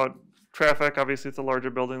concerns about traffic. Obviously, it's a larger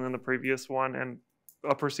building than the previous one, and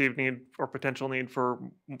a perceived need or potential need for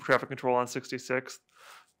traffic control on 66th.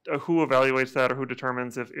 Who evaluates that, or who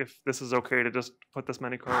determines if this is okay to just put this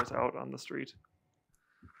many cars out on the street?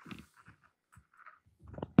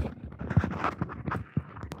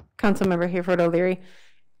 Councilmember Hayford O'Leary.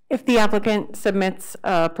 If the applicant submits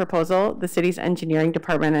a proposal, the city's engineering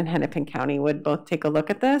department and Hennepin County would both take a look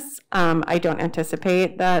at this. I don't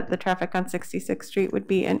anticipate that the traffic on 66th Street would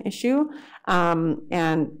be an issue.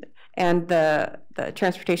 And the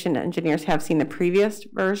transportation engineers have seen the previous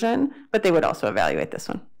version, but they would also evaluate this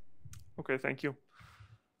one. Okay, thank you.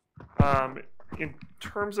 In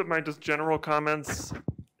terms of my just general comments,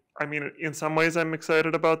 I mean, in some ways I'm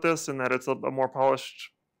excited about this in that it's a more polished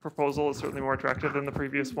proposal. It's certainly more attractive than the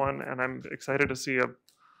previous one, and I'm excited to see a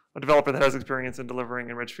developer that has experience in delivering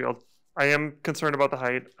in Ridgefield. I am concerned about the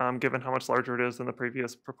height, given how much larger it is than the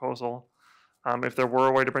previous proposal. If there were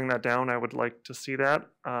a way to bring that down, I would like to see that.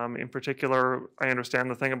 In particular, I understand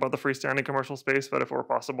the thing about the freestanding commercial space, but if it were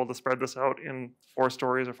possible to spread this out in 4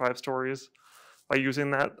 stories or 5 stories by using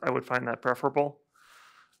that, I would find that preferable.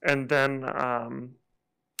 And then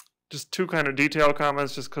just 2 kind of detailed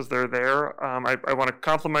comments just because they're there. I want to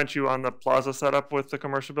compliment you on the plaza setup with the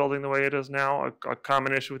commercial building the way it is now. A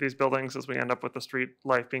common issue with these buildings is we end up with the street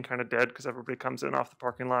life being kind of dead because everybody comes in off the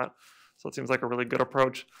parking lot. So it seems like a really good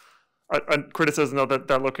approach. A criticism though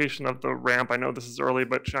that location of the ramp, I know this is early,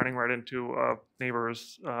 but shining right into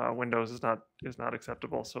neighbors' windows is not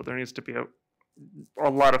acceptable. So there needs to be a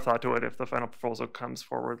lot of thought to it if the final proposal comes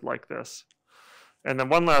forward like this. And then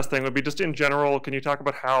one last thing would be just in general, can you talk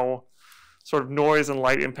about how sort of noise and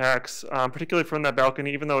light impacts, particularly from that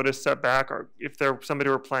balcony, even though it is set back, or if somebody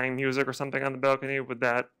were playing music or something on the balcony, would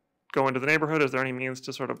that go into the neighborhood? Is there any means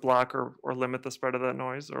to sort of block or limit the spread of that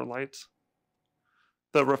noise or lights?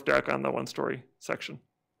 The roof deck on the 1-story section.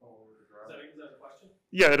 Is that a question?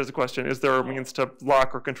 Yeah, it is a question. Is there a means to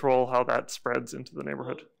block or control how that spreads into the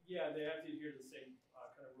neighborhood? Well, yeah, they have to adhere to the same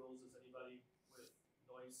kind of rules as anybody with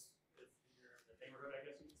noise if you're in the neighborhood, I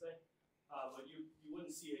guess you could say. But you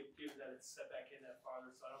wouldn't see it given that it's set back in that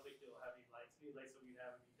farther, so I don't think they'll have any lights. Any lights that we'd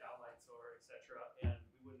have would be down lights or et cetera, and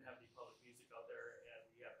we wouldn't have any public music out there,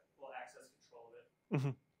 and we have full access control of it.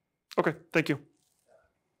 Mm-hmm. Okay, thank you.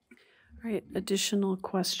 All right, additional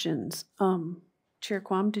questions. Chair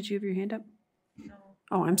Quam, did you have your hand up? No.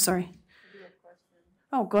 Oh, I'm sorry. I do have a question.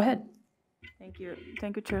 Oh, go ahead. Thank you,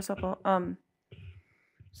 Chair Supple.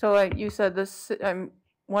 So you said this. I'm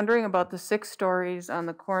wondering about the 6 stories on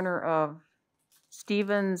the corner of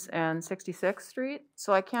Stevens and 66th Street.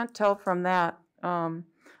 So I can't tell from that on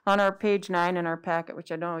our page 9 in our packet,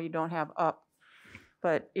 which I know you don't have up,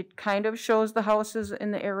 but it kind of shows the houses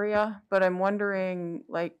in the area. But I'm wondering,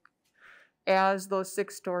 like, as those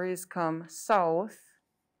 6 stories come south,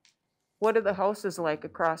 what are the houses like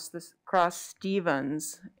across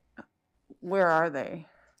Stevens? Where are they?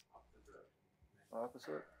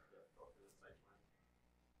 Opposite.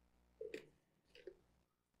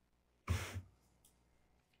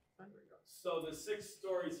 So the 6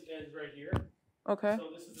 stories ends right here. Okay. So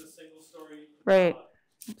this is a single story. Right.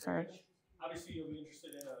 I'm sorry. Obviously, you'll be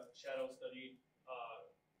interested in a shadow study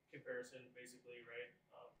comparison, basically, right?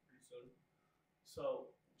 Pretty soon. So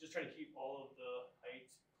just trying to keep all of the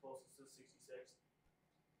heights closest to 66.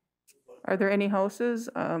 Are there any houses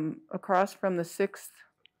across from the 6th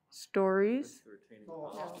stories?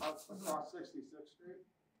 Across 66th Street?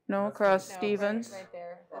 No, across Stevens? Right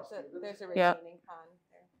there. There's a Yeah. retaining pond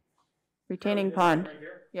there. Retaining pond.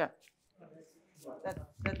 Yeah. That's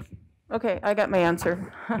Okay, I got my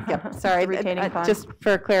answer. Yep, sorry. The retaining pond. Just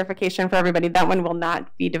for clarification for everybody, that one will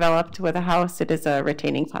not be developed with a house. It is a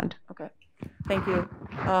retaining pond. Okay, thank you.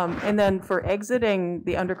 And then for exiting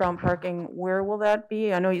the underground parking, where will that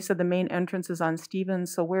be? I know you said the main entrance is on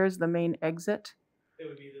Stevens, so where's the main exit? It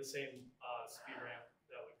would be the same speed ramp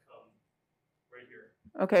that would come right here.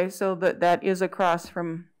 Okay, so that is across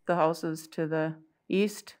from the houses to the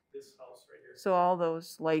east? This house right here. So all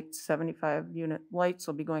those lights, 75 unit lights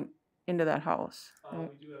will be going into that house?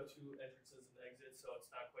 Right? We do have 2 entrances and exits, so it's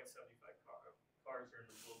not quite 75 cars are in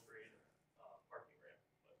the low grade parking ramp.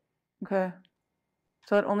 Okay.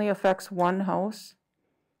 So it only affects one house?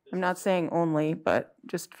 I'm not saying only, but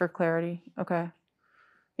just for clarity. Okay.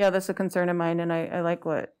 Yeah, that's a concern of mine, and I like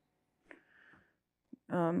what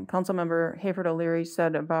Councilmember Hayford O'Leary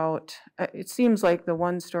said about, it seems like the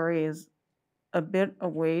 1 story is a bit a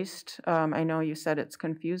waste. I know you said it's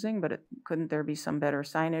confusing, but couldn't there be some better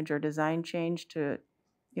signage or design change to,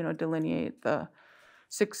 delineate the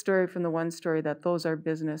 6 story from the 1 story, that those are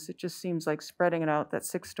business? It just seems like spreading it out, that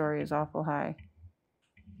 6 story is awful high.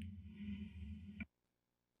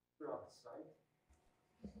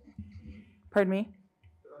 Pardon me?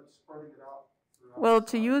 Well,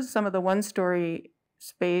 to use some of the 1 story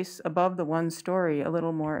space above the 1 story a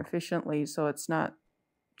little more efficiently, so it's not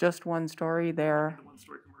just 1 story there. The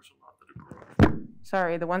 1-story commercial, not the decor.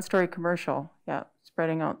 Sorry, the 1-story commercial. Yeah,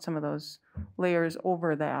 spreading out some of those layers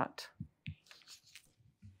over that.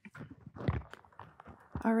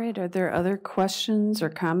 All right, are there other questions or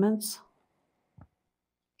comments?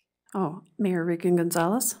 Oh, Mayor Regan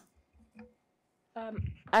Gonzalez?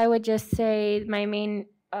 I would just say my main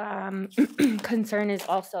concern is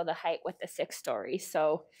also the height with the 6 stories.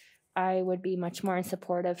 So I would be much more in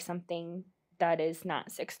support of something that is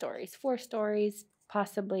not 6 stories, 4 stories,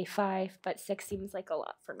 possibly 5, but 6 seems like a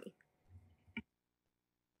lot for me.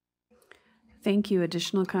 Thank you.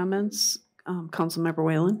 Additional comments? Councilmember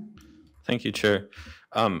Whalen? Thank you, Chair.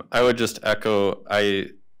 I would just echo,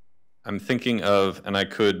 I'm thinking of, and I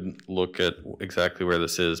could look at exactly where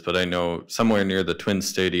this is, but I know somewhere near the Twin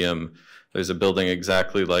Stadium, there's a building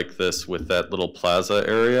exactly like this with that little plaza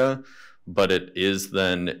area, but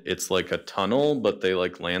it's like a tunnel, but they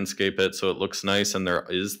like landscape it so it looks nice, and there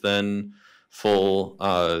is then full,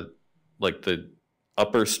 like the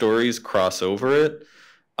upper stories cross over it.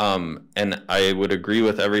 And I would agree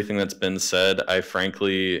with everything that's been said. I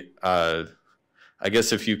frankly, I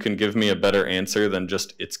guess if you can give me a better answer than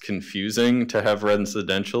just it's confusing to have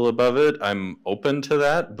residential above it, I'm open to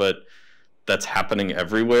that, but that's happening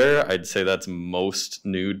everywhere. I'd say that's most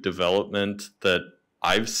new development that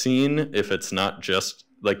I've seen. If it's not just,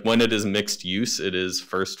 like when it is mixed use, it is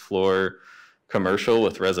first floor commercial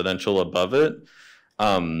with residential above it.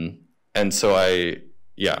 And so I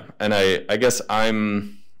guess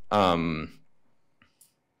I'm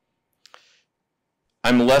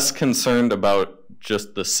less concerned about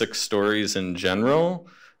just the 6 stories in general.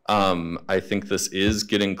 I think this is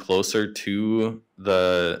getting closer to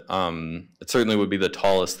the, it certainly would be the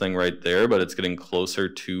tallest thing right there, but it's getting closer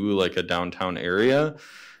to like a downtown area.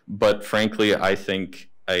 But frankly, I think,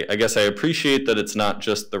 I guess I appreciate that it's not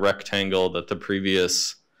just the rectangle that the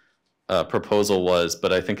previous proposal was,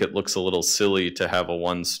 but I think it looks a little silly to have a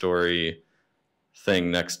 1-story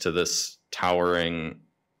thing next to this towering,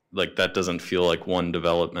 like that doesn't feel like one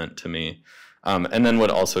development to me. And then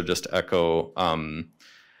would also just echo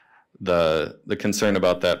the concern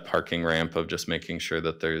about that parking ramp of just making sure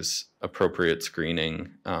that there's appropriate screening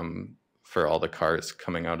for all the cars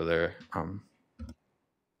coming out of there.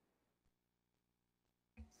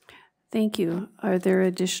 Thank you. Are there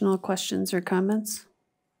additional questions or comments?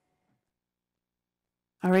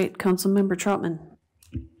 All right, Councilmember Troutman.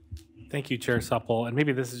 Thank you, Chair Supple. And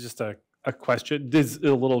maybe this is just a question. This is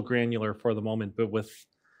a little granular for the moment, but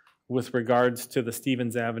with regards to the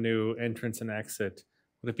Stevens Avenue entrance and exit,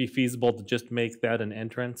 would it be feasible to just make that an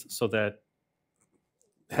entrance so that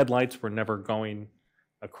headlights were never going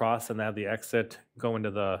across and have the exit go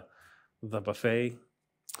into the buffet,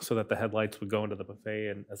 so that the headlights would go into the buffet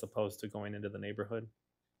and as opposed to going into the neighborhood?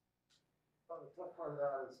 The tough part of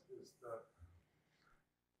that is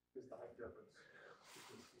is the height difference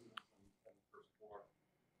between Stevens and the first floor.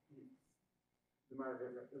 No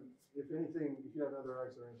matter if anything, if you had other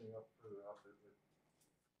eggs or anything up further up, it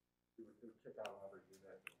would kick out another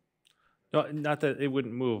unit. No, not that it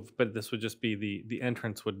wouldn't move, but this would just be the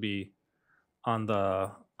entrance would be on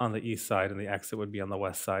the east side and the exit would be on the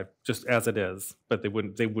west side, just as it is. But they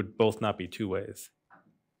would both not be two ways.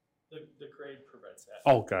 The grade prevents that.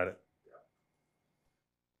 Oh, got it.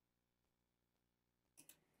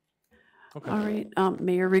 Okay. All right,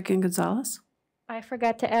 Mayor Regan Gonzalez. I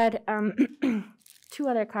forgot to add two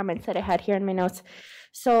other comments that I had here in my notes.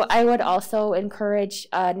 So I would also encourage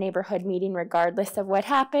a neighborhood meeting regardless of what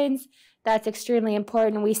happens. That's extremely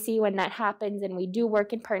important. We see when that happens and we do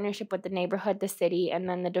work in partnership with the neighborhood, the city, and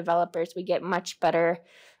then the developers, we get much better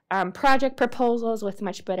project proposals with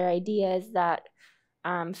much better ideas that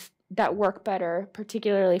that work better,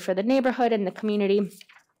 particularly for the neighborhood and the community.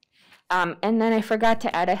 And then I forgot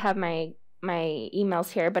to add, I have my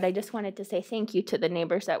emails here, but I just wanted to say thank you to the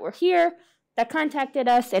neighbors that were here, that contacted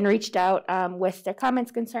us and reached out with their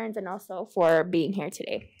comments, concerns, and also for being here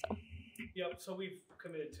today. So. Yep, so we've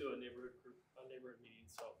committed to a neighborhood meeting,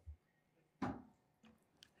 so.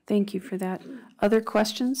 Thank you for that. Other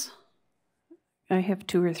questions? I have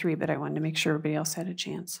 2 or 3, but I wanted to make sure everybody else had a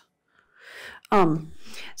chance.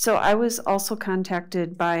 So I was also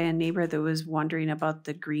contacted by a neighbor that was wondering about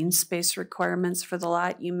the green space requirements for the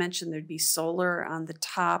lot. You mentioned there'd be solar on the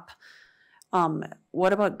top.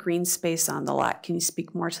 What about green space on the lot? Can you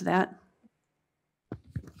speak more to that?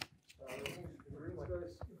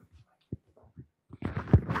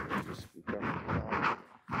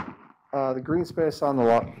 The green space on the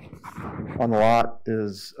lot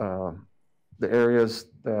is the areas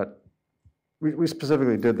that we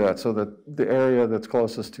specifically did that so that the area that's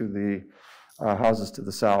closest to the houses to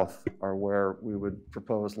the south are where we would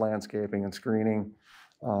propose landscaping and screening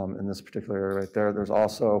in this particular area right there. There's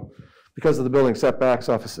also, because of the building setbacks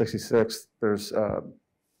off of 66, there's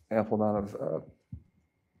ample amount of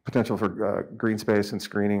potential for green space and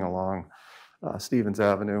screening along Stevens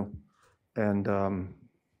Avenue and a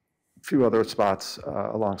few other spots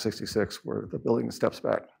along 66 where the building steps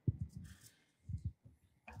back.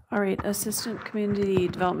 All right, Assistant Community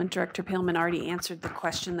Development Director Paleman already answered the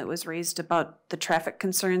question that was raised about the traffic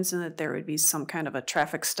concerns and that there would be some kind of a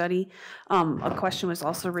traffic study. A question was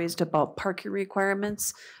also raised about parking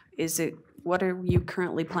requirements. What are you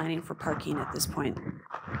currently planning for parking at this point?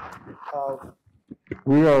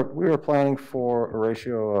 We are planning for a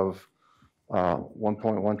ratio of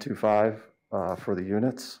 1.125 for the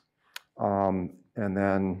units, and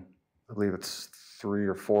then I believe it's 3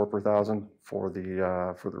 or 4 per thousand for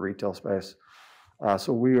the retail space.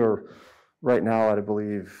 So we are right now at, I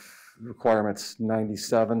believe, requirements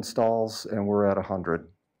 97 stalls, and we're at 100,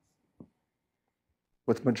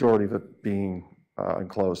 with majority of it being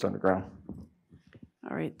enclosed underground.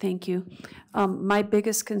 All right, thank you. My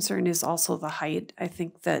biggest concern is also the height. I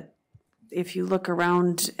think that if you look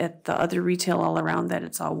around at the other retail all around that,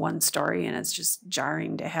 it's all 1 story, and it's just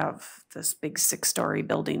jarring to have this big 6-story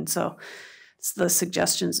building. So it's the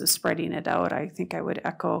suggestions of spreading it out, I think I would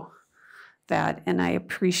echo that. And I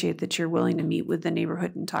appreciate that you're willing to meet with the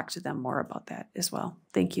neighborhood and talk to them more about that as well.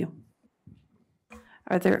 Thank you.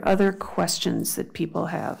 Are there other questions that people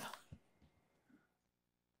have?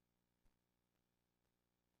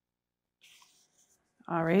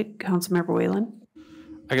 All right, Councilmember Whalen.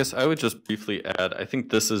 I guess I would just briefly add, I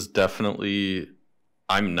think this is definitely,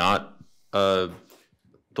 I'm not the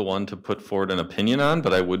one to put forward an opinion on,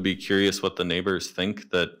 but I would be curious what the neighbors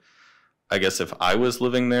think. That I guess if I was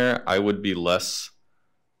living there, I would be less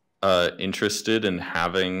interested in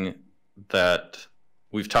having that.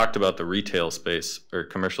 We've talked about the retail space or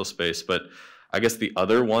commercial space, but I guess the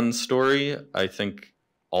other 1 story, I think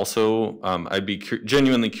also, I'd be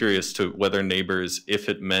genuinely curious to whether neighbors, if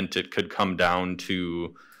it meant it could come down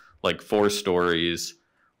to like 4 stories,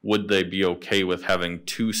 would they be okay with having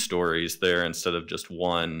 2 stories there instead of just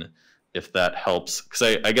 1, if that helps?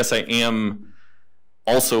 Because I guess I am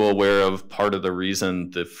also aware of part of the reason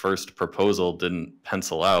the first proposal didn't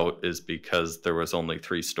pencil out is because there was only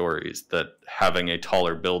 3 stories, that having a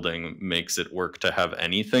taller building makes it work to have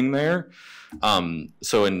anything there.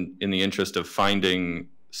 So in the interest of finding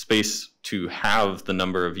space to have the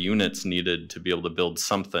number of units needed to be able to build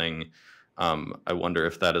something, I wonder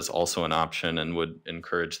if that is also an option, and would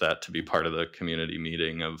encourage that to be part of the community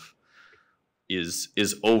meeting of, is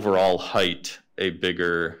overall height a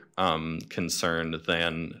bigger concern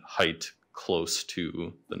than height close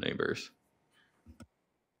to the neighbors?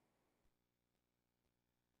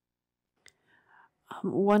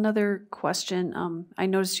 One other question. I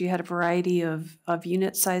noticed you had a variety of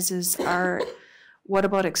unit sizes. What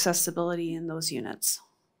about accessibility in those units?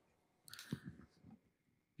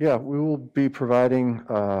 Yeah, we will be providing,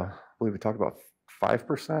 I believe we talked about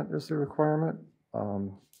 5% is the requirement.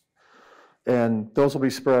 And those will be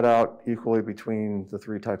spread out equally between the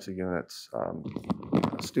three types of units,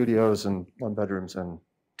 studios and one bedrooms and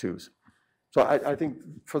twos. So I think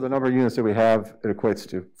for the number of units that we have, it equates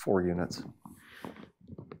to 4 units.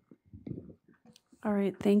 All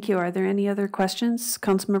right, thank you. Are there any other questions?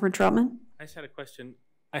 Councilmember Troutman? I just had a question.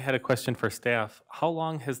 I had a question for staff. How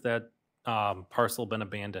long has that parcel been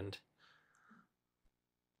abandoned?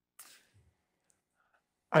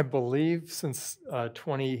 I believe since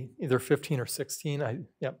either 15 or 16.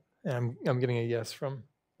 Yep, and I'm getting a yes from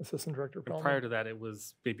Assistant Director Palmer. Prior to that, it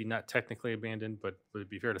was maybe not technically abandoned, but would it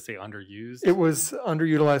be fair to say underused? It was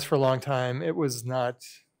underutilized for a long time. It was not,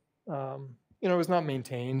 it was not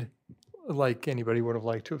maintained like anybody would have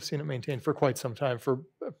liked to have seen it maintained for quite some time, for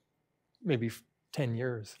maybe 10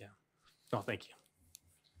 years. Yeah. Oh, thank you.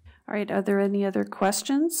 All right, are there any other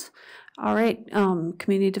questions? All right,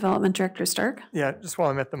 Community Development Director Stark. Yeah, just while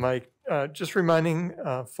I'm at the mic, just reminding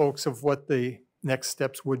folks of what the next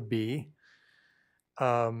steps would be.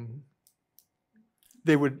 The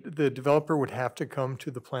developer would have to come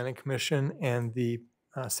to the Planning Commission and the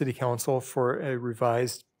City Council for a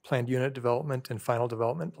revised planned unit development and final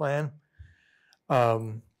development plan.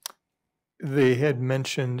 They had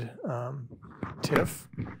mentioned TIF.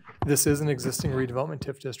 This is an existing redevelopment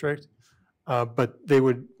TIF district, but they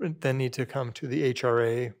would then need to come to the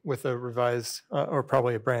HRA with a revised or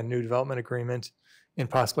probably a brand new development agreement and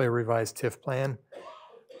possibly a revised TIF plan.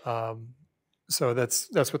 So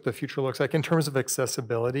that's what the future looks like. In terms of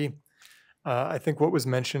accessibility, I think what was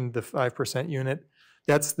mentioned, the 5% unit,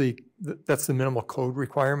 that's the minimal code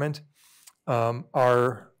requirement.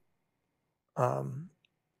 Our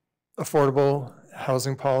affordable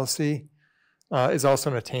housing policy is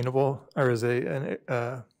also an attainable, or is an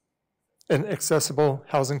accessible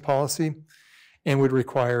housing policy, and would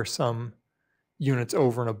require some units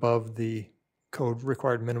over and above the code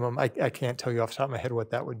required minimum. I can't tell you off the top of my head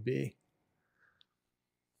what that would be.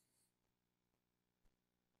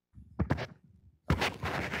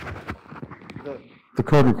 The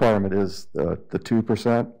code requirement is the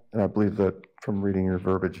 2%, and I believe that from reading your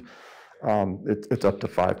verbiage, it's up to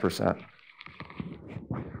 5%.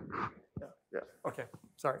 Yeah, okay,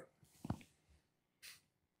 sorry.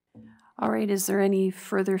 All right, is there any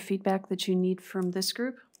further feedback that you need from this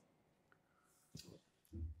group?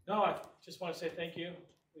 No, I just want to say thank you.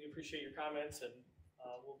 We appreciate your comments, and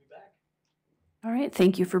we'll be back. All right,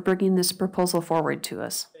 thank you for bringing this proposal forward to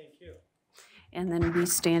us. Thank you. And then we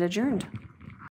stand adjourned.